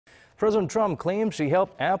President Trump claims he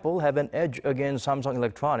helped Apple have an edge against Samsung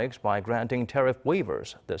Electronics by granting tariff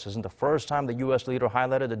waivers. This isn't the first time the U.S. leader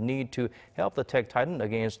highlighted the need to help the tech titan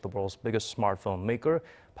against the world's biggest smartphone maker.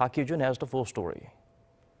 Hee-jun has the full story.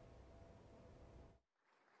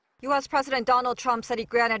 U.S. President Donald Trump said he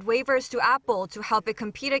granted waivers to Apple to help it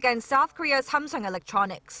compete against South Korea's Samsung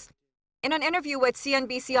Electronics. In an interview with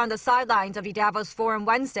CNBC on the sidelines of the Davos Forum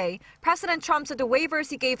Wednesday, President Trump said the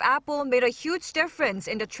waivers he gave Apple made a huge difference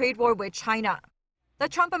in the trade war with China. The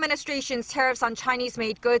Trump administration's tariffs on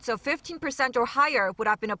Chinese-made goods of 15% or higher would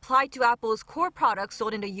have been applied to Apple's core products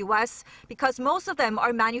sold in the U.S. because most of them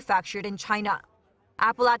are manufactured in China.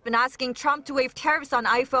 Apple had been asking Trump to waive tariffs on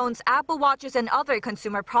iPhones, Apple Watches, and other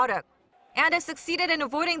consumer products, and it succeeded in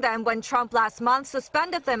avoiding them when Trump last month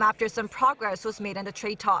suspended them after some progress was made in the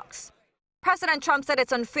trade talks. President Trump said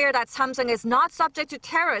it's unfair that Samsung is not subject to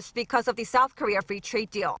tariffs because of the South Korea free trade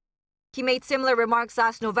deal. He made similar remarks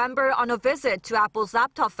last November on a visit to Apple's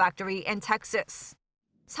laptop factory in Texas.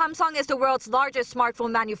 Samsung is the world's largest smartphone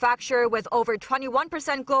manufacturer with over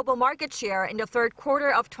 21% global market share in the third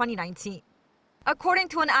quarter of 2019. According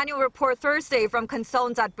to an annual report Thursday from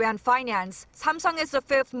consultants at Brand Finance, Samsung is the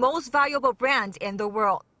fifth most valuable brand in the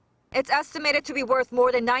world. It's estimated to be worth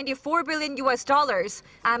more than $94 billion.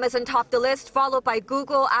 Amazon topped the list, followed by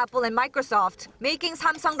Google, Apple, and Microsoft, making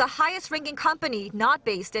Samsung the highest-ranking company not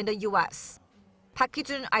based in the U.S.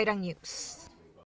 Hee-jun, Arirang News.